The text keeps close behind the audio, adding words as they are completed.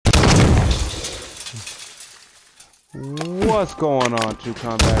What's going on, True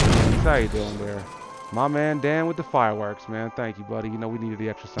Combat Games? How you doing there? My man Dan with the fireworks, man. Thank you, buddy. You know we needed the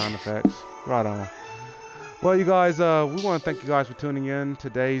extra sound effects. Right on. Well, you guys, we want to thank you guys for tuning in.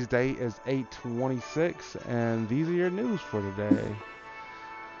 Today's date is 8/26, and these are your news for today.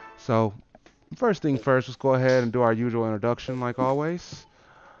 So, first thing first, let's go ahead and do our usual introduction, like always.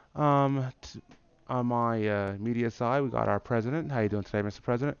 On my media side, we got our president. How you doing today, Mr.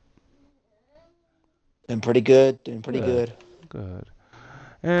 President? Doing pretty good. Doing pretty Good. good. Good.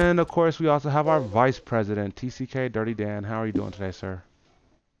 And of course, we also have our vice president, TCK Dirty Dan. How are you doing today, sir?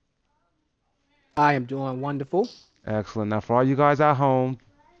 I am doing wonderful. Excellent. Now, for all you guys at home,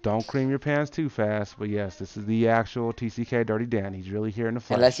 don't cream your pants too fast. But yes, this is the actual TCK Dirty Dan. He's really here in the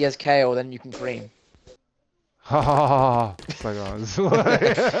Unless he flesh. has kale, then you can cream. Ha ha ha! It's like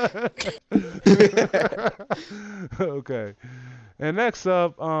okay. And next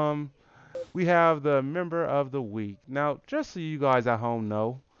up, we have the member of the week. Now, just so you guys at home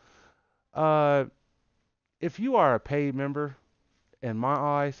know, uh, if you are a paid member, in my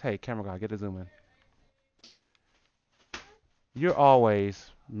eyes, hey, camera guy, get a zoom in. You're always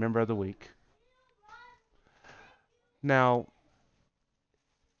member of the week. Now,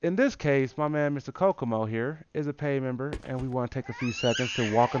 in this case, my man Mr. Kokomo here is a paid member, and we want to take a few seconds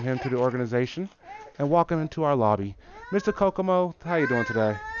to welcome him to the organization and welcome him to our lobby. Mr. Kokomo, how you doing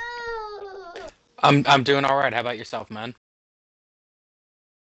today? I'm doing all right. How about yourself, man?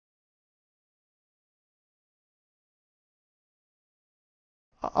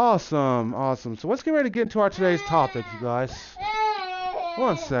 Awesome, awesome. So let's get ready to get into our today's topic, you guys.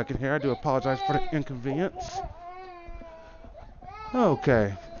 One second here. I do apologize for the inconvenience.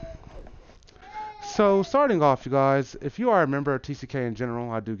 Okay. So starting off, you guys, if you are a member of TCK in general,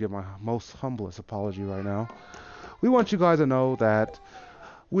 I do give my most humblest apology right now. We want you guys to know that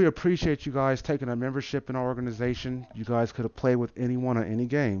we appreciate you guys taking a membership in our organization. You guys could have played with anyone or any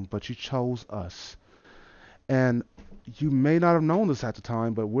game, but you chose us. And you may not have known this at the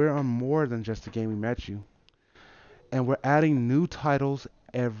time, but we're on more than just the game we met you. And we're adding new titles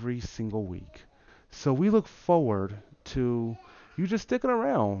every single week. So we look forward to you just sticking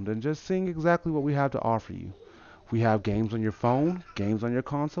around and just seeing exactly what we have to offer you. We have games on your phone, games on your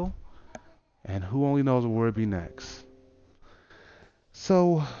console, and who only knows what will be next.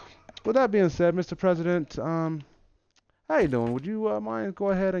 So, with that being said, Mr. President, how you doing? Would you mind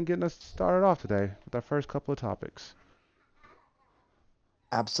go ahead and getting us started off today with our first couple of topics?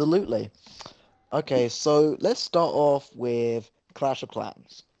 Absolutely. Okay, so let's start off with Clash of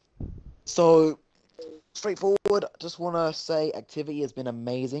Clans. So, straightforward, just want to say activity has been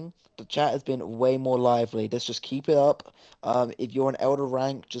amazing. The chat has been way more lively. Let's just keep it up. If you're an elder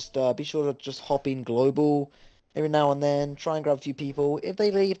rank, just be sure to just hop in global every now and then. Try and grab a few people. If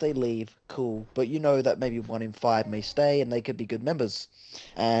they leave, they leave. Cool. But you know that maybe 1 in 5 may stay and they could be good members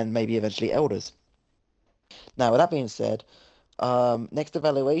and maybe eventually elders. Now, with that being said, next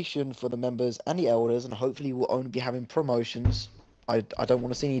evaluation for the members and the elders, and hopefully we'll only be having promotions. I don't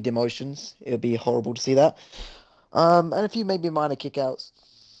want to see any demotions. It would be horrible to see that. And a few maybe minor kickouts,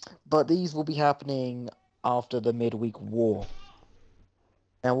 but these will be happening after the midweek war.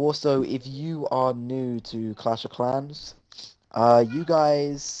 Now, also, if you are new to Clash of Clans, you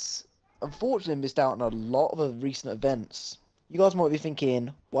guys unfortunately missed out on a lot of the recent events. You guys might be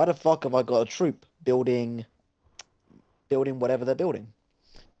thinking, why the fuck have I got a troop building whatever they're building?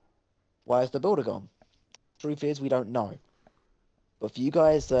 Why is the builder gone? Truth is, we don't know. But for you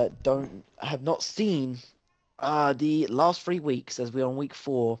guys that don't have not seen the last 3 weeks, as we're on week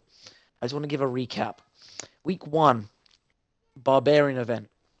 4, I just want to give a recap. Week 1, Barbarian event.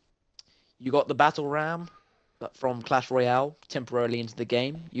 You got the Battle Ram from Clash Royale temporarily into the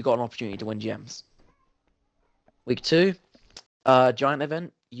game. You got an opportunity to win gems. Week 2, Giant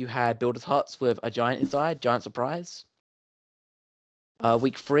event. You had Builders Huts with a giant inside, giant surprise.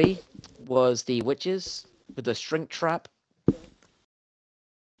 Week 3 was the Witches with the Shrink Trap.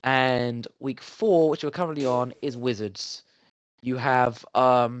 And week 4, which we're currently on, is Wizards. You have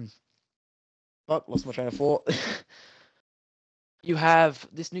fuck, lost my train of thought. You have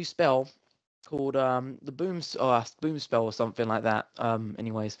this new spell called the boom spell or something like that.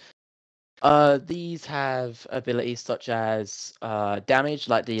 Anyways, these have abilities such as damage,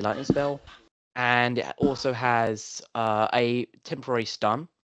 like the lightning spell, and it also has a temporary stun.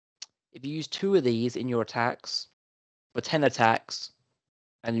 If you use 2 of these in your attacks for 10 attacks,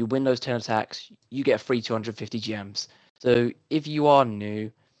 and you win those 10 attacks, you get free 250 gems. So if you are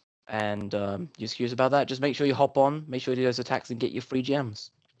new and you're curious about that, just make sure you hop on, make sure you do those attacks and get your free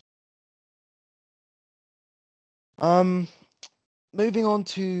gems. Moving on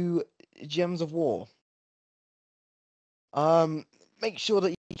to Gems of War. Um, Make sure that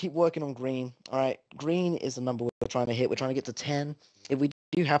you keep working on green. All right, green is the number we're trying to hit. We're trying to get to 10. If we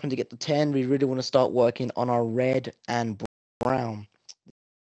do happen to get to 10, we really want to start working on our red and brown.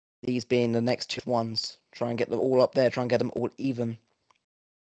 These being the next two ones. Try and get them all up there. Try and get them all even.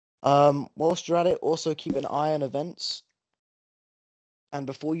 Whilst you're at it, also keep an eye on events. And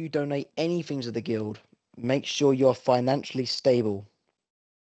before you donate anything to the guild, make sure you're financially stable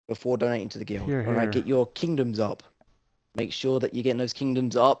before donating to the guild. Here, All right, here. get your kingdoms up. Make sure that you're getting those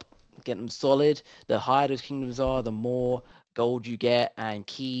kingdoms up, get them solid. The higher those kingdoms are, the more gold you get and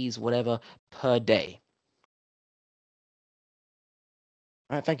keys, whatever, per day.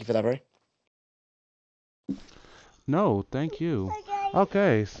 All right, thank you for that, Ray. No, thank you.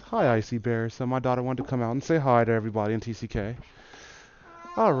 Okay, hi Icy Bear. So my daughter wanted to come out and say hi to everybody in TCK.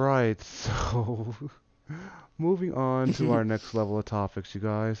 Alright, so moving on to our next level of topics, you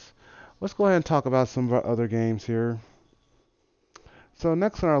guys. Let's go ahead and talk about some of our other games here. So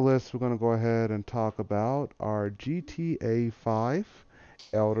next on our list, we're going to go ahead and talk about our GTA 5,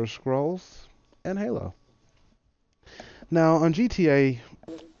 Elder Scrolls, and Halo. Now on GTA,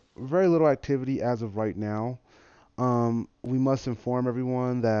 very little activity as of right now. We must inform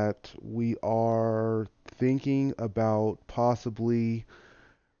everyone that we are thinking about possibly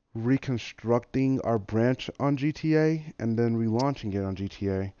reconstructing our branch on GTA and then relaunching it on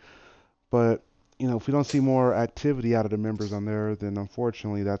GTA. But, if we don't see more activity out of the members on there, then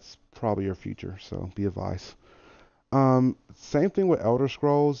unfortunately that's probably your future. So be advised. Same thing with Elder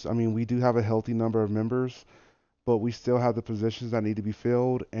Scrolls. I mean, we do have a healthy number of members, but we still have the positions that need to be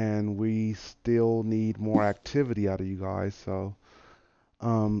filled, and we still need more activity out of you guys. So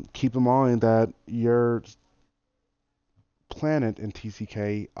keep in mind that your planet in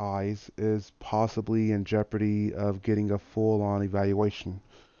TCK eyes is possibly in jeopardy of getting a full-on evaluation.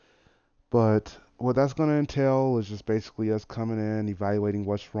 But what that's going to entail is just basically us coming in, evaluating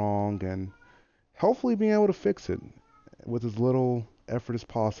what's wrong, and hopefully being able to fix it with as little effort as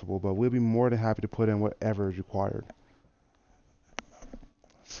possible. But we'll be more than happy to put in whatever is required.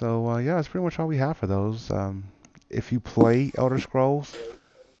 So yeah, that's pretty much all we have for those. If you play Elder Scrolls,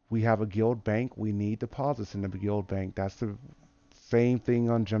 we have a guild bank. We need deposits in the guild bank. That's the same thing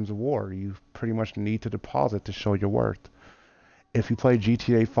on Gems of War. You pretty much need to deposit to show your worth. If you play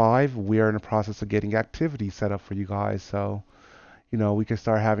GTA 5, we are in the process of getting activity set up for you guys. So, we can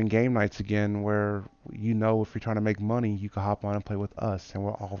start having game nights again where, if you're trying to make money, you can hop on and play with us, and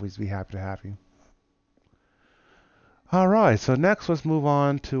we'll always be happy to have you. Alright, so next let's move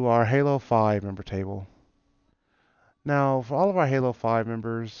on to our Halo 5 member table. Now, for all of our Halo 5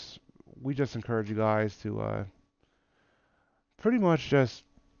 members, we just encourage you guys to pretty much just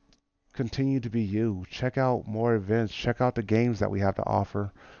continue to be you. Check out more events, check out the games that we have to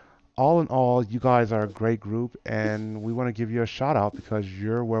offer. All in all, you guys are a great group, and we want to give you a shout out because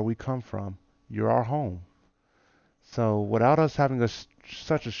you're where we come from. You're our home. So, without us having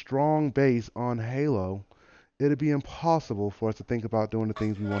such a strong base on Halo, it'd be impossible for us to think about doing the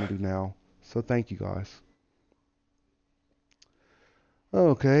things we want to do now. So, thank you guys.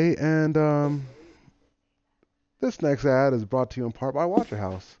 Okay, and this next ad is brought to you in part by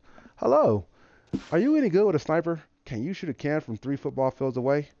Waterhouse. Hello, are you any good with a sniper? Can you shoot a can from 3 football fields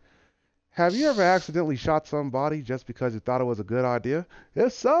away? Have you ever accidentally shot somebody just because you thought it was a good idea?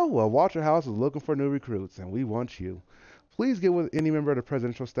 If so, well, Waterhouse is looking for new recruits, and we want you. Please get with any member of the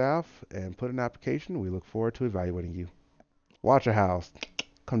presidential staff and put in an application. We look forward to evaluating you. Waterhouse,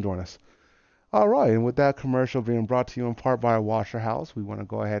 come join us. All right, and with that commercial being brought to you in part by Waterhouse, we want to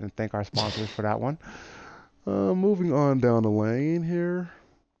go ahead and thank our sponsors for that one. Moving on down the lane here,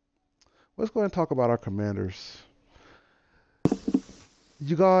 let's go ahead and talk about our commanders.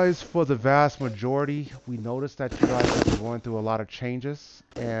 You guys, for the vast majority, we noticed that you guys have been going through a lot of changes,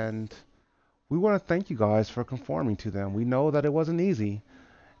 and we want to thank you guys for conforming to them. We know that it wasn't easy,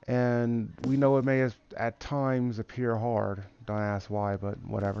 and we know it may at times appear hard. Don't ask why, but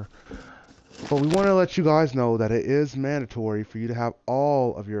whatever. But we want to let you guys know that it is mandatory for you to have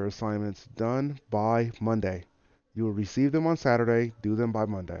all of your assignments done by Monday. You will receive them on Saturday, do them by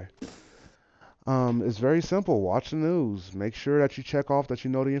Monday. It's very simple. Watch the news. Make sure that you check off that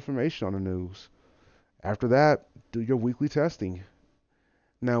you know the information on the news. After that, do your weekly testing.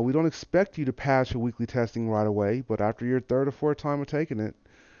 Now, we don't expect you to pass your weekly testing right away, but after your third or fourth time of taking it,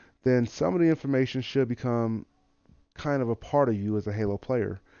 then some of the information should become kind of a part of you as a Halo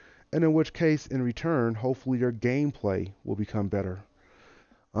player. And in which case, in return, hopefully your gameplay will become better.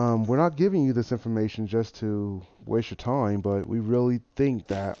 We're not giving you this information just to waste your time, but we really think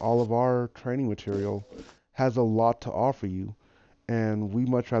that all of our training material has a lot to offer you, and we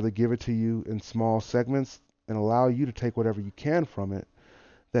much rather give it to you in small segments and allow you to take whatever you can from it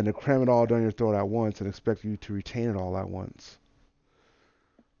than to cram it all down your throat at once and expect you to retain it all at once.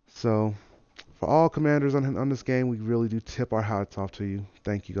 So, for all commanders on this game, we really do tip our hats off to you.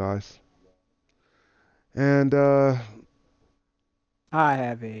 Thank you guys. And I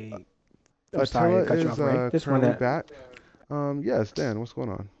have a. I'm sorry Attila to cut you is off, Ray. Just currently wanted. back. Yes, Dan, what's going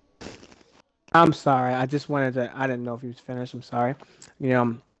on? I'm sorry. I just wanted to. I didn't know if you was finished. I'm sorry. You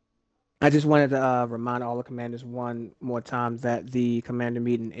know, I just wanted to remind all the commanders one more time that the commander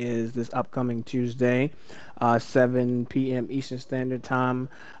meeting is this upcoming Tuesday, 7 p.m. Eastern Standard Time,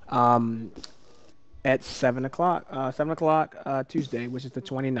 at 7 o'clock. 7 o'clock Tuesday, which is the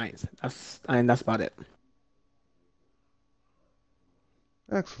 29th. That's about it.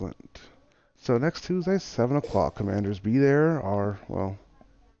 Excellent. So next Tuesday, 7 o'clock. Commanders, be there, or, well,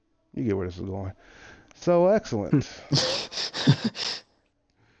 you get where this is going. So, excellent.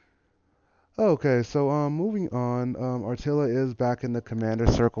 Okay, so moving on, Artilla is back in the commander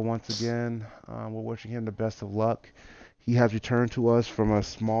circle once again. We're wishing him the best of luck. He has returned to us from a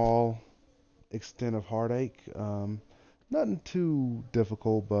small extent of heartache. Nothing too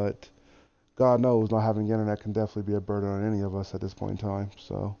difficult, but God knows not having internet can definitely be a burden on any of us at this point in time.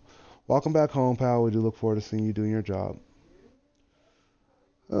 So, welcome back home, pal. We do look forward to seeing you doing your job.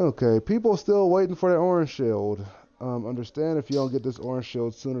 Okay, people still waiting for their orange shield. Understand if you don't get this orange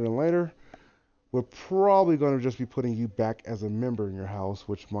shield sooner than later, we're probably going to just be putting you back as a member in your house,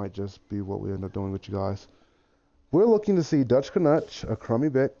 which might just be what we end up doing with you guys. We're looking to see Dutch Canuck, a Crummy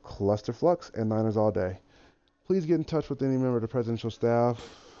Bit, Cluster Flux, and Niners all day. Please get in touch with any member of the presidential staff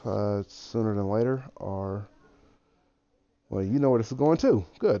sooner than later, or, well, you know where this is going too.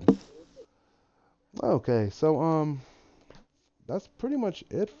 Good. Okay, so that's pretty much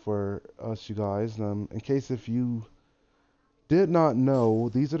it for us, you guys. In case if you did not know,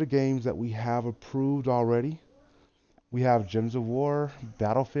 these are the games that we have approved already. We have Gems of War,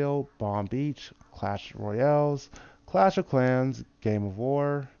 Battlefield, Bomb Beach, Clash Royales, Clash of Clans, Game of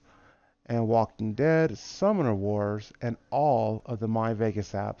War, and Walking Dead, Summoner Wars, and all of the My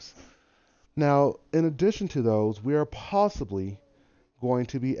Vegas apps. Now, in addition to those, we are possibly going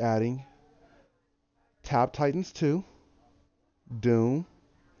to be adding Tab Titans 2, Doom,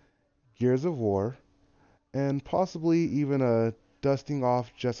 Gears of War, and possibly even a dusting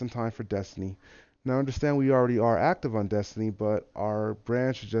off just in time for Destiny. Now, understand we already are active on Destiny, but our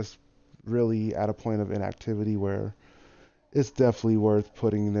branch is just really at a point of inactivity where it's definitely worth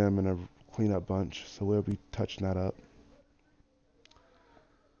putting them in a cleanup bunch. So we'll be touching that up.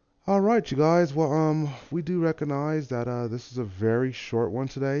 All right, you guys. Well, we do recognize that this is a very short one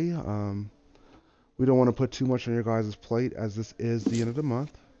today. We don't want to put too much on your guys' plate as this is the end of the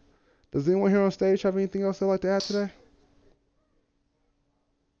month. Does anyone here on stage have anything else they'd like to add today?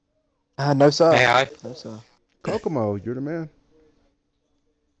 No, sir. Hey, hi. No, sir. Kokomo, you're the man.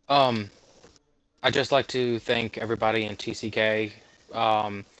 I'd just like to thank everybody in TCK,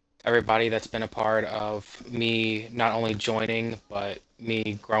 everybody that's been a part of me not only joining, but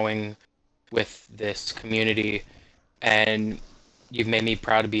me growing with this community. And you've made me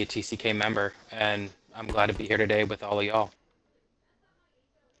proud to be a TCK member, and I'm glad to be here today with all of y'all.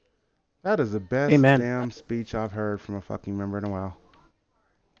 That is the best Amen. damn speech I've heard from a fucking member in a while.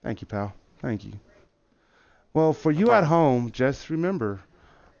 Thank you, pal. Thank you. Well, for you at home, just remember,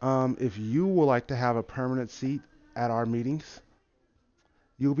 if you would like to have a permanent seat at our meetings,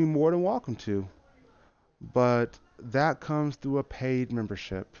 you'll be more than welcome to. But that comes through a paid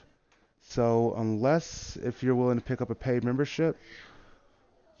membership. So unless if you're willing to pick up a paid membership,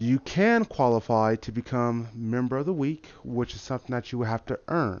 you can qualify to become Member of the Week, which is something that you would have to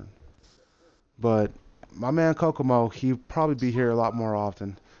earn. But my man Kokomo, he'd probably be here a lot more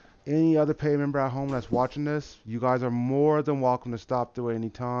often. Any other paid member at home that's watching this, you guys are more than welcome to stop through at any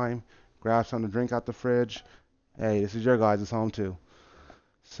time, grab something to drink out the fridge. Hey, this is your guys' home too.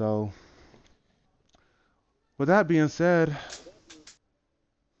 So, with that being said,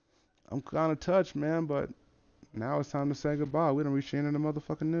 I'm kind of touched, man, but now it's time to say goodbye. We done reached the end of the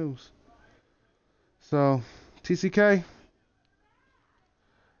motherfucking news. So, TCK,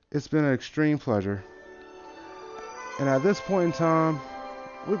 it's been an extreme pleasure. And at this point in time,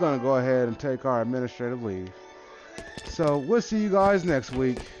 we're going to go ahead and take our administrative leave. So, we'll see you guys next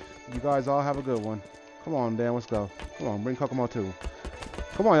week. You guys all have a good one. Come on, Dan, let's go. Come on, bring Kokomo too.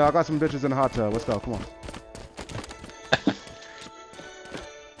 Come on, y'all. I got some bitches in the hot tub. Let's go. Come on.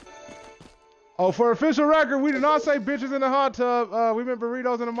 Oh, for official record, we did not say bitches in the hot tub. We meant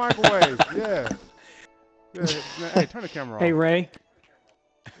burritos in the microwave. Yeah. Yeah. Hey, turn the camera off. Hey, Ray.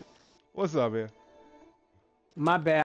 What's up, man? My bad.